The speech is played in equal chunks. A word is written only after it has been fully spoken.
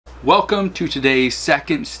Welcome to today's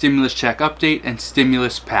second stimulus check update and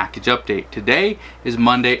stimulus package update. Today is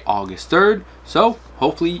Monday, August 3rd, so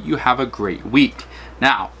hopefully you have a great week.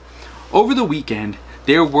 Now, over the weekend,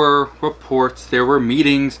 there were reports, there were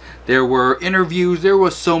meetings, there were interviews, there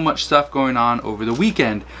was so much stuff going on over the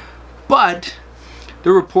weekend. But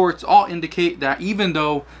the reports all indicate that even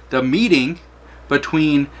though the meeting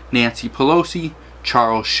between Nancy Pelosi,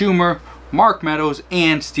 Charles Schumer, Mark Meadows,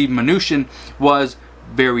 and Steve Mnuchin was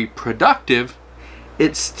very productive,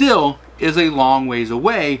 it still is a long ways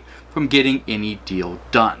away from getting any deal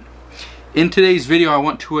done. In today's video, I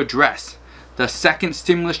want to address the second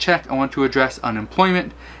stimulus check, I want to address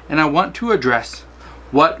unemployment, and I want to address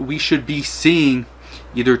what we should be seeing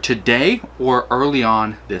either today or early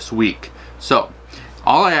on this week. So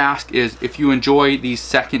all I ask is, if you enjoy these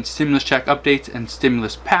second stimulus check updates and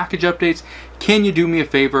stimulus package updates, can you do me a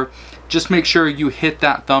favor? Just make sure you hit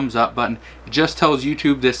that thumbs up button. It just tells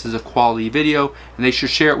YouTube this is a quality video and they should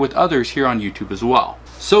share it with others here on YouTube as well.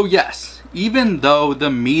 So yes, even though the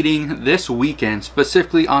meeting this weekend,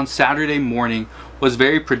 specifically on Saturday morning, was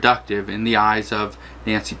very productive in the eyes of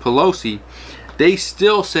Nancy Pelosi, they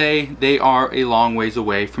still say they are a long ways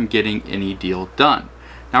away from getting any deal done.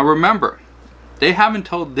 Now remember, they have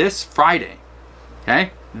until this Friday,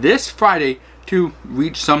 okay? This Friday to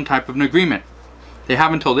reach some type of an agreement. They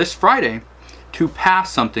have until this Friday to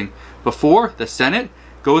pass something before the Senate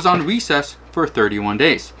goes on recess for 31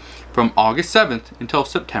 days, from August 7th until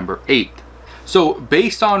September 8th. So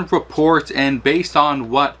based on reports and based on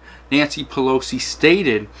what Nancy Pelosi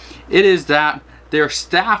stated, it is that their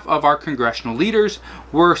staff of our congressional leaders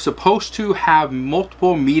were supposed to have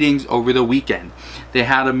multiple meetings over the weekend. They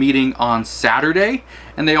had a meeting on Saturday,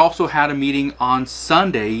 and they also had a meeting on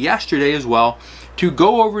Sunday, yesterday as well, to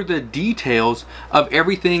go over the details of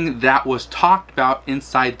everything that was talked about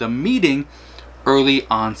inside the meeting early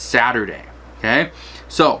on Saturday. Okay,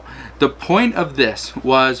 so the point of this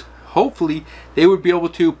was hopefully they would be able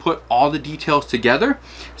to put all the details together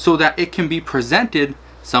so that it can be presented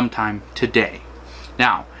sometime today.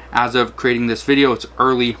 Now, as of creating this video, it's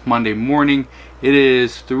early Monday morning. It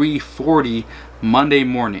is 3:40 Monday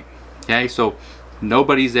morning. Okay, so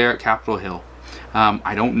nobody's there at Capitol Hill.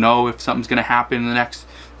 I don't know if something's going to happen in the next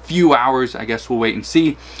few hours. I guess we'll wait and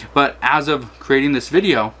see. But as of creating this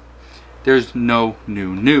video, there's no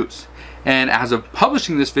new news. And as of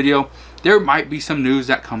publishing this video, there might be some news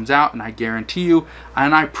that comes out, and I guarantee you,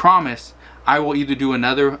 and I promise, I will either do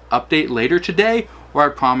another update later today, or I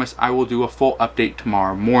promise I will do a full update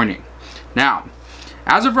tomorrow morning. Now,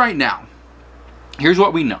 as of right now, here's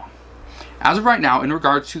what we know. As of right now, in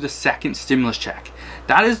regards to the second stimulus check,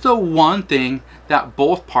 that is the one thing that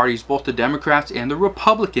both parties, both the Democrats and the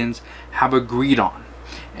Republicans, have agreed on.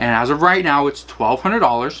 And as of right now, it's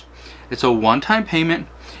 $1,200. It's a one-time payment.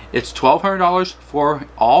 It's $1,200 for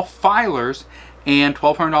all filers and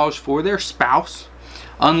 $1,200 for their spouse,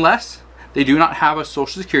 unless they do not have a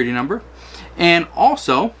social security number. And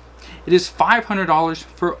also, it is $500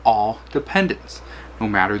 for all dependents, no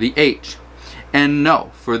matter the age. And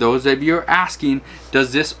no, for those of you who are asking,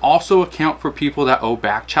 does this also account for people that owe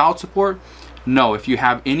back child support? No, if you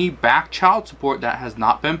have any back child support that has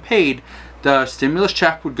not been paid, the stimulus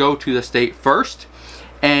check would go to the state first.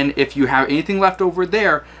 And if you have anything left over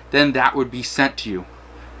there, then that would be sent to you.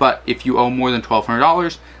 But if you owe more than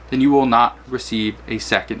 $1,200, then you will not receive a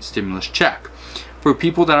second stimulus check. For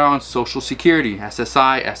people that are on Social Security,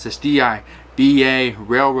 SSI, SSDI, VA,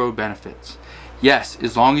 railroad benefits, yes,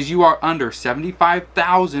 as long as you are under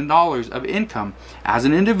 $75,000 of income as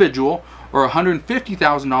an individual, or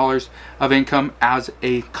 $150,000 of income as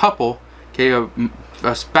a couple, okay,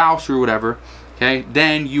 a spouse or whatever, okay,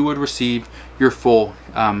 then you would receive your full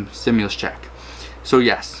stimulus check. So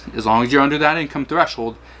yes, as long as you're under that income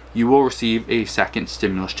threshold, you will receive a second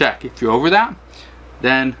stimulus check. If you're over that,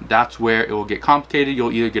 then that's where it will get complicated.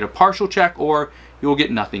 You'll either get a partial check or you'll get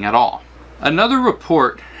nothing at all. Another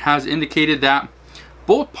report has indicated that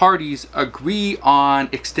both parties agree on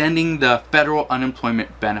extending the federal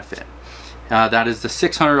unemployment benefit. That is the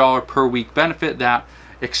 $600 per week benefit that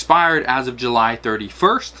expired as of July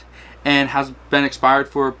 31st and has been expired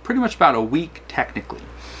for pretty much about a week technically.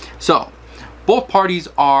 So both parties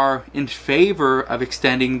are in favor of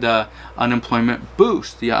extending the unemployment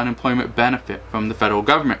boost, the unemployment benefit from the federal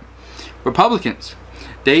government. Republicans,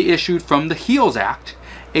 they issued from the HEALS Act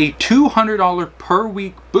a $200 per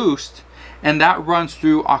week boost, and that runs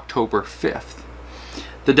through October 5th.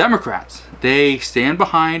 The Democrats, they stand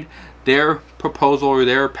behind their proposal or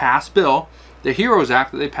their passed bill, the HEROES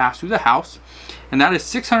Act that they passed through the House, and that is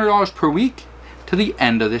 $600 per week to the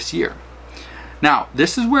end of this year. Now,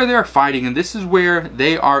 this is where they're fighting, and this is where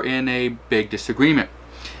they are in a big disagreement.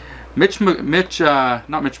 Steve Mnuchin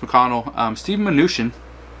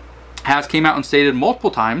has came out and stated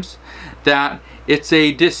multiple times that it's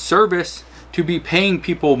a disservice to be paying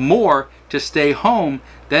people more to stay home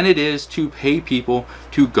than it is to pay people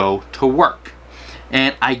to go to work.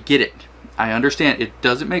 And I get it. I understand it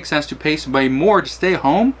doesn't make sense to pay somebody more to stay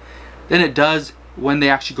home than it does when they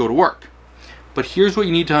actually go to work. But here's what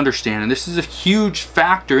you need to understand, and this is a huge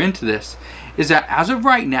factor into this, is that as of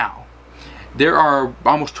right now, there are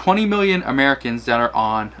almost 20 million Americans that are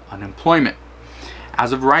on unemployment.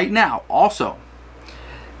 As of right now, also,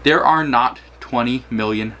 there are not 20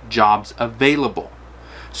 million jobs available.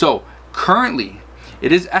 So currently,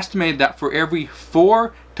 it is estimated that for every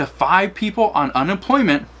 4 to 5 people on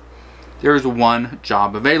unemployment, there is 1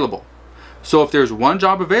 job available. So if there's 1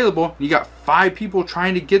 job available, you got 5 people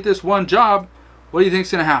trying to get this 1 job, what do you think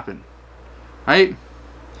is going to happen? Right?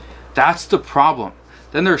 That's the problem.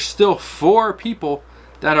 Then there's still 4 people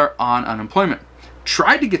that are on unemployment.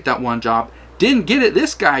 Tried to get that 1 job, didn't get it,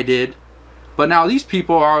 this guy did, but now these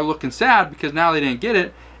people are looking sad because now they didn't get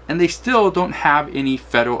it, and they still don't have any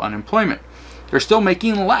federal unemployment. They're still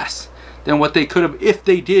making less than what they could have if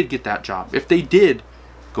they did get that job, if they did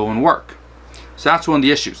go and work. So that's one of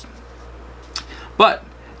the issues. But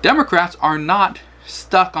Democrats are not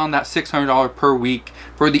stuck on that $600 per week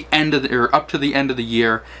for the end of the, or up to the end of the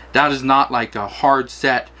year. That is not like a hard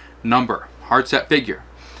set number, hard set figure.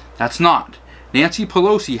 That's not. Nancy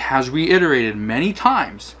Pelosi has reiterated many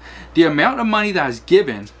times the amount of money that is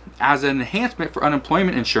given as an enhancement for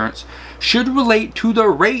unemployment insurance should relate to the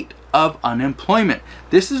rate of unemployment.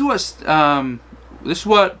 This is what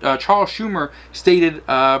Charles Schumer stated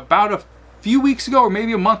about a few weeks ago, or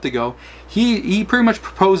maybe a month ago. He pretty much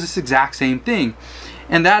proposed this exact same thing,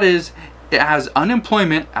 and that is, as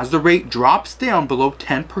unemployment, as the rate drops down below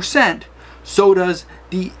 10%, so does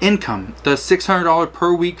the income. The $600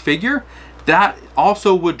 per week figure, that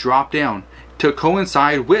also would drop down to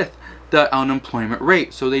coincide with the unemployment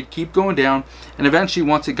rate. So they'd keep going down, and eventually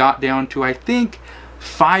once it got down to, I think,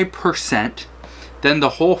 5%, then the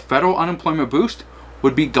whole federal unemployment boost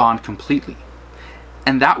would be gone completely.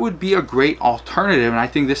 And that would be a great alternative, and I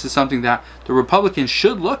think this is something that the Republicans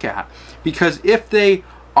should look at, because if they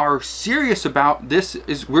are serious about this,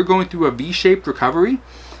 is we're going through a V-shaped recovery,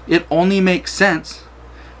 it only makes sense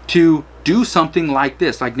to do something like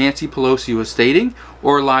this, like Nancy Pelosi was stating,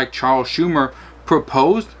 or like Charles Schumer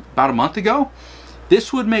proposed about a month ago.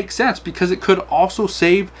 This would make sense because it could also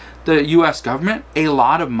save the US government a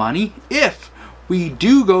lot of money if we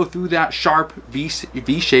do go through that sharp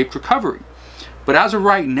V-shaped recovery. But as of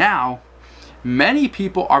right now, many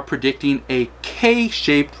people are predicting a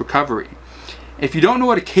K-shaped recovery. If you don't know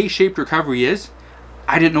what a K-shaped recovery is,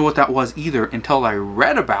 I didn't know what that was either until I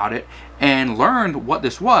read about it and learned what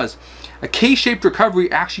this was. A K-shaped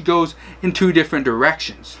recovery actually goes in 2 different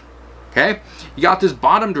directions. Okay? You got this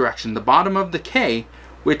bottom direction, the bottom of the K,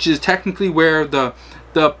 which is technically where the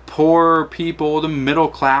poor people, the middle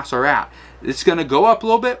class are at. It's going to go up a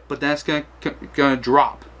little bit, but then it's going to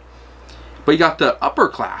drop. But you got the upper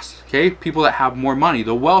class, okay? People that have more money,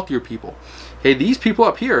 the wealthier people. Okay, these people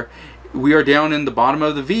up here, we are down in the bottom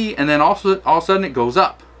of the V, and then also all of a sudden it goes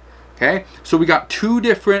up. Okay? So we got 2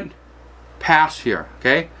 different paths here,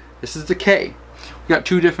 okay? This is the K. We got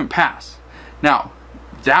 2 different paths. Now,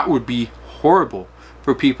 that would be horrible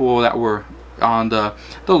for people that were on the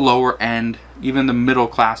lower end, even the middle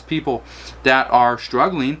class people that are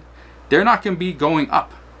struggling. They're not going to be going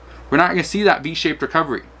up. We're not going to see that V-shaped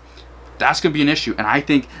recovery. That's going to be an issue. And I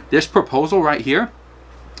think this proposal right here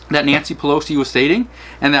that Nancy Pelosi was stating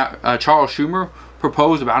and that Charles Schumer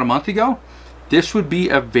proposed about a month ago, this would be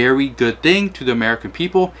a very good thing to the American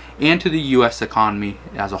people and to the US economy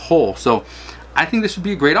as a whole. So I think this would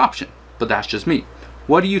be a great option, but that's just me.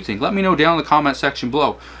 What do you think? Let me know down in the comment section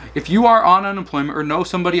below. If you are on unemployment or know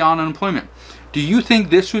somebody on unemployment, do you think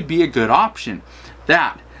this would be a good option?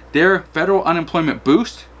 That their federal unemployment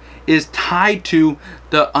boost is tied to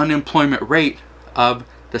the unemployment rate of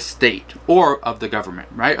the state or of the government,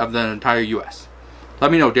 right? Of the entire US.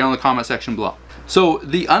 Let me know down in the comment section below. So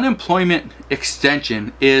the unemployment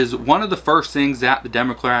extension is one of the first things that the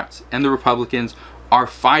Democrats and the Republicans are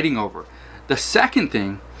fighting over. The second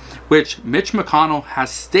thing, which Mitch McConnell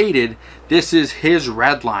has stated, this is his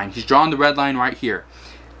red line. He's drawn the red line right here.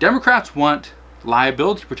 Democrats want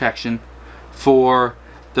liability protection for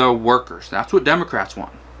the workers. That's what Democrats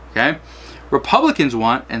want. Okay? Republicans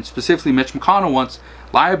want, and specifically Mitch McConnell wants,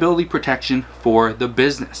 liability protection for the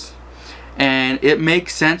business. And it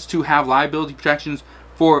makes sense to have liability protections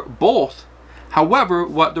for both. However,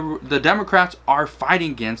 what the Democrats are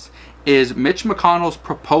fighting against is Mitch McConnell's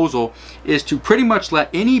proposal is to pretty much let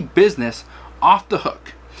any business off the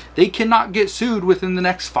hook. They cannot get sued within the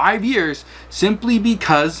next 5 years simply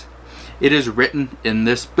because it is written in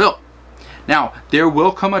this bill. Now, there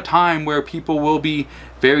will come a time where people will be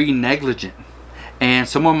very negligent and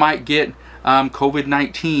someone might get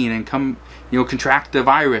COVID-19 and contract the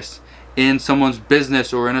virus in someone's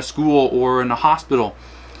business or in a school or in a hospital,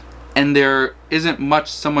 and there isn't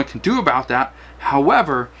much someone can do about that.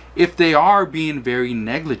 However, if they are being very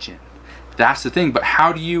negligent, that's the thing. But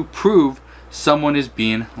how do you prove someone is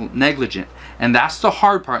being negligent? And that's the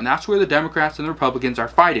hard part, and that's where the Democrats and the Republicans are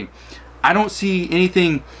fighting. I don't see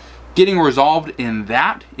anything getting resolved in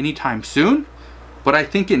that anytime soon, but I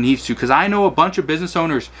think it needs to, because I know a bunch of business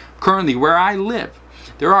owners currently where I live.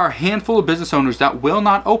 There are a handful of business owners that will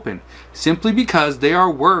not open simply because they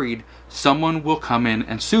are worried someone will come in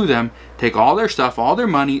and sue them, take all their stuff, all their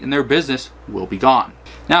money, and their business will be gone.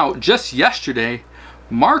 Now, just yesterday,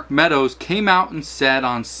 Mark Meadows came out and said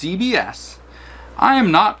on CBS, "I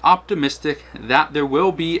am not optimistic that there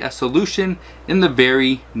will be a solution in the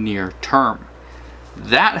very near term."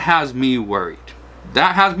 That has me worried.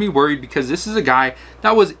 That has me worried because this is a guy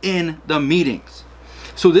that was in the meetings.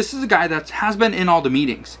 So this is a guy that has been in all the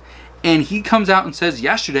meetings. And he comes out and says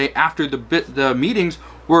yesterday, after the meetings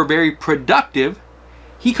were very productive,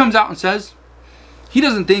 he comes out and says he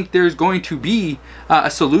doesn't think there's going to be a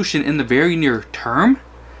solution in the very near term.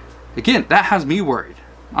 Again, that has me worried.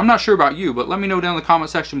 I'm not sure about you, but let me know down in the comment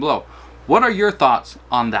section below. What are your thoughts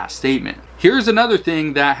on that statement? Here's another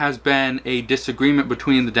thing that has been a disagreement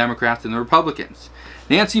between the Democrats and the Republicans.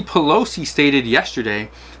 Nancy Pelosi stated yesterday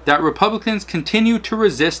that Republicans continue to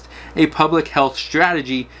resist a public health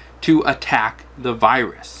strategy to attack the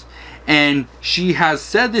virus. And she has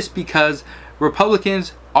said this because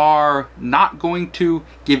Republicans are not going to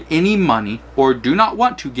give any money, or do not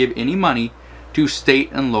want to give any money, to state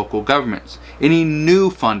and local governments. Any new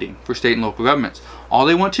funding for state and local governments. All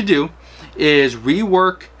they want to do is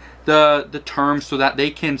rework the terms so that they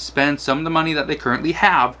can spend some of the money that they currently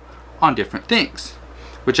have on different things.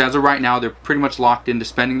 Which as of right now, they're pretty much locked into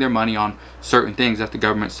spending their money on certain things that the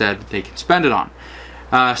government said they can spend it on.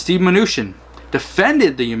 Steve Mnuchin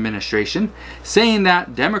defended the administration, saying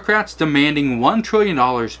that Democrats demanding $1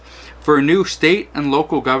 trillion for new state and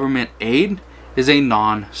local government aid is a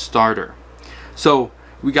non-starter. So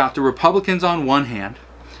we got the Republicans on one hand.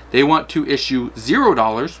 They want to issue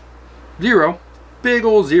 $0, big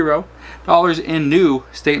old $0 in new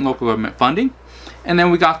state and local government funding. And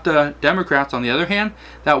then we got the Democrats on the other hand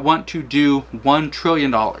that want to do $1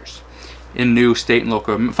 trillion in new state and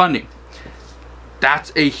local government funding.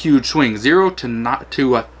 That's a huge swing. $0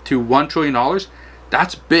 to $1 trillion.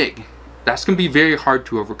 That's big. That's going to be very hard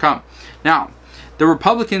to overcome. Now, the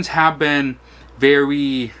Republicans have been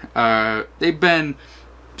they've been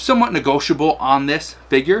somewhat negotiable on this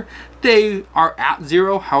figure. They are at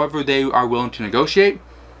 0, however, they are willing to negotiate.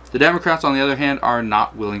 The Democrats, on the other hand, are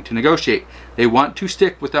not willing to negotiate. They want to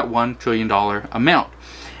stick with that $1 trillion amount.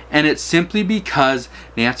 And it's simply because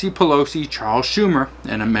Nancy Pelosi, Charles Schumer,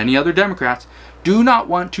 and many other Democrats do not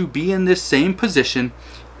want to be in this same position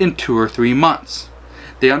in 2 or 3 months.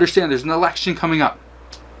 They understand there's an election coming up.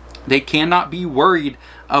 They cannot be worried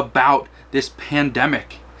about this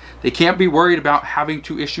pandemic. They can't be worried about having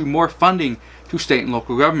to issue more funding to state and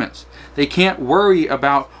local governments. They can't worry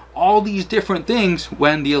about all these different things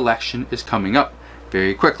when the election is coming up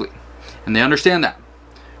very quickly. And they understand that.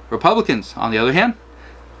 Republicans, on the other hand,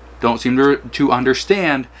 don't seem to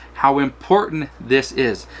understand how important this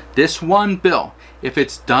is. This one bill, if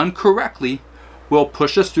it's done correctly, will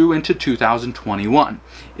push us through into 2021.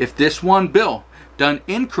 If this one bill done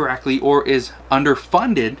incorrectly or is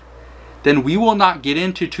underfunded, then we will not get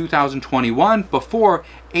into 2021 before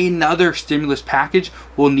another stimulus package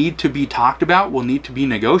will need to be talked about, will need to be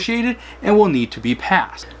negotiated, and will need to be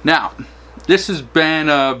passed. Now, this has been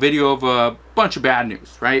a video of a bunch of bad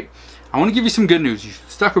news, right? I want to give you some good news. You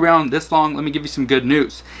stuck around this long, let me give you some good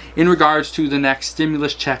news in regards to the next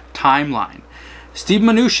stimulus check timeline. Steve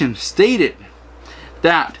Mnuchin stated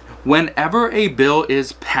that whenever a bill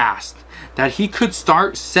is passed, that he could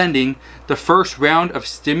start sending the first round of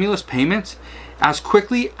stimulus payments as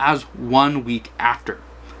quickly as 1 week after.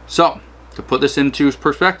 So, to put this into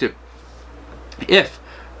perspective, if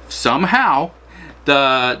somehow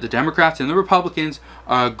the Democrats and the Republicans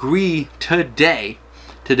agree today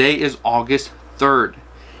is August 3rd.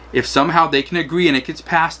 If somehow they can agree and it gets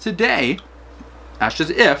passed today, that's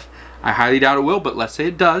just if, I highly doubt it will, but let's say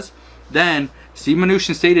it does, then Steve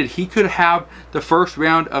Mnuchin stated he could have the first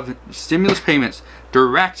round of stimulus payments,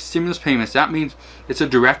 direct stimulus payments. That means it's a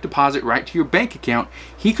direct deposit right to your bank account.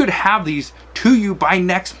 He could have these to you by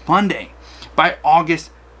next Monday, by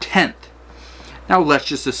August 10th. Now let's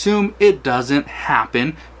just assume it doesn't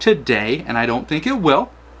happen today, and I don't think it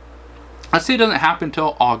will. Let's say it doesn't happen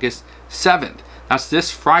until August 7th. That's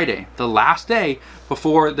this Friday, the last day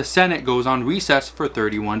before the Senate goes on recess for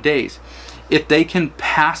 31 days. If they can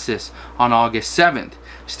pass this on August 7th,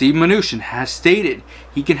 Steve Mnuchin has stated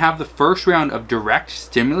he can have the first round of direct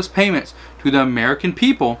stimulus payments to the American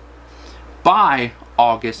people by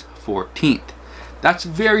August 14th. That's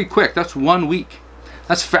very quick. That's 1 week.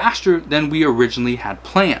 That's faster than we originally had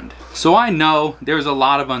planned. So I know there's a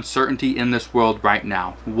lot of uncertainty in this world right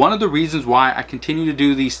now. One of the reasons why I continue to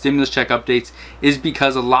do these stimulus check updates is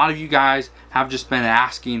because a lot of you guys have just been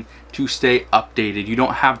asking to stay updated. You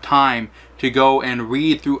don't have time to go and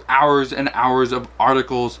read through hours and hours of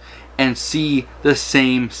articles and see the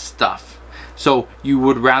same stuff. So you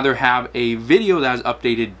would rather have a video that is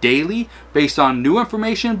updated daily based on new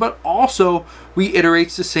information, but also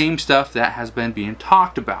reiterates the same stuff that has been being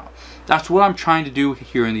talked about. That's what I'm trying to do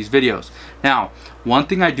here in these videos. Now, one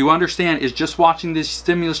thing I do understand is just watching these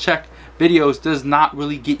stimulus check videos does not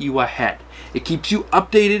really get you ahead. It keeps you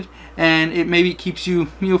updated, and it maybe keeps you,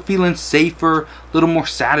 feeling safer, a little more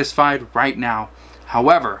satisfied right now.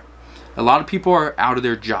 However, a lot of people are out of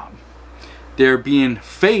their job. They're being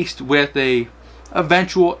faced with a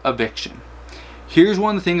eventual eviction. Here's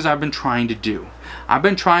one of the things I've been trying to do. I've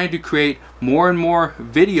been trying to create more and more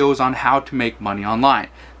videos on how to make money online.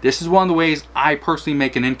 This is one of the ways I personally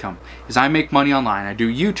make an income, is I make money online. I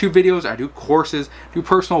do YouTube videos, I do courses, do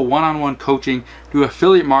personal one-on-one coaching, do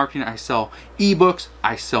affiliate marketing, I sell ebooks,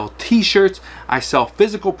 I sell t-shirts, I sell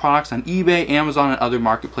physical products on eBay, Amazon, and other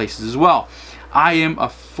marketplaces as well. I am a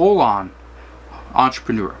full-on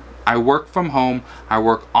entrepreneur. I work from home, I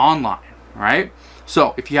work online, right?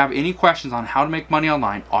 So if you have any questions on how to make money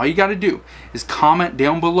online, all you got to do is comment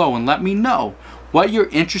down below and let me know what you're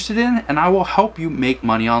interested in, and I will help you make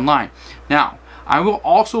money online. Now, I will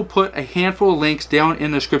also put a handful of links down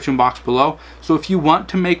in the description box below. So if you want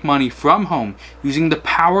to make money from home using the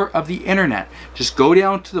power of the internet, just go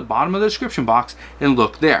down to the bottom of the description box and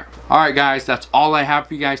look there. Alright guys, that's all I have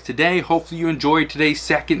for you guys today. Hopefully you enjoyed today's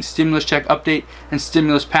second stimulus check update and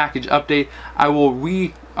stimulus package update. I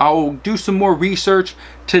will do some more research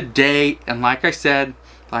today, and like I stated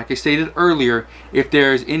earlier, if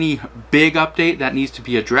there's any big update that needs to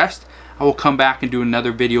be addressed, I will come back and do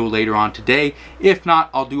another video later on today. If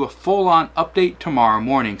not, I'll do a full-on update tomorrow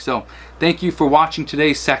morning. So thank you for watching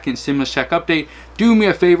today's second stimulus check update. Do me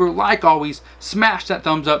a favor, like always, smash that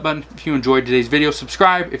thumbs up button if you enjoyed today's video.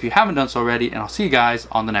 Subscribe if you haven't done so already, and I'll see you guys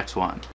on the next one.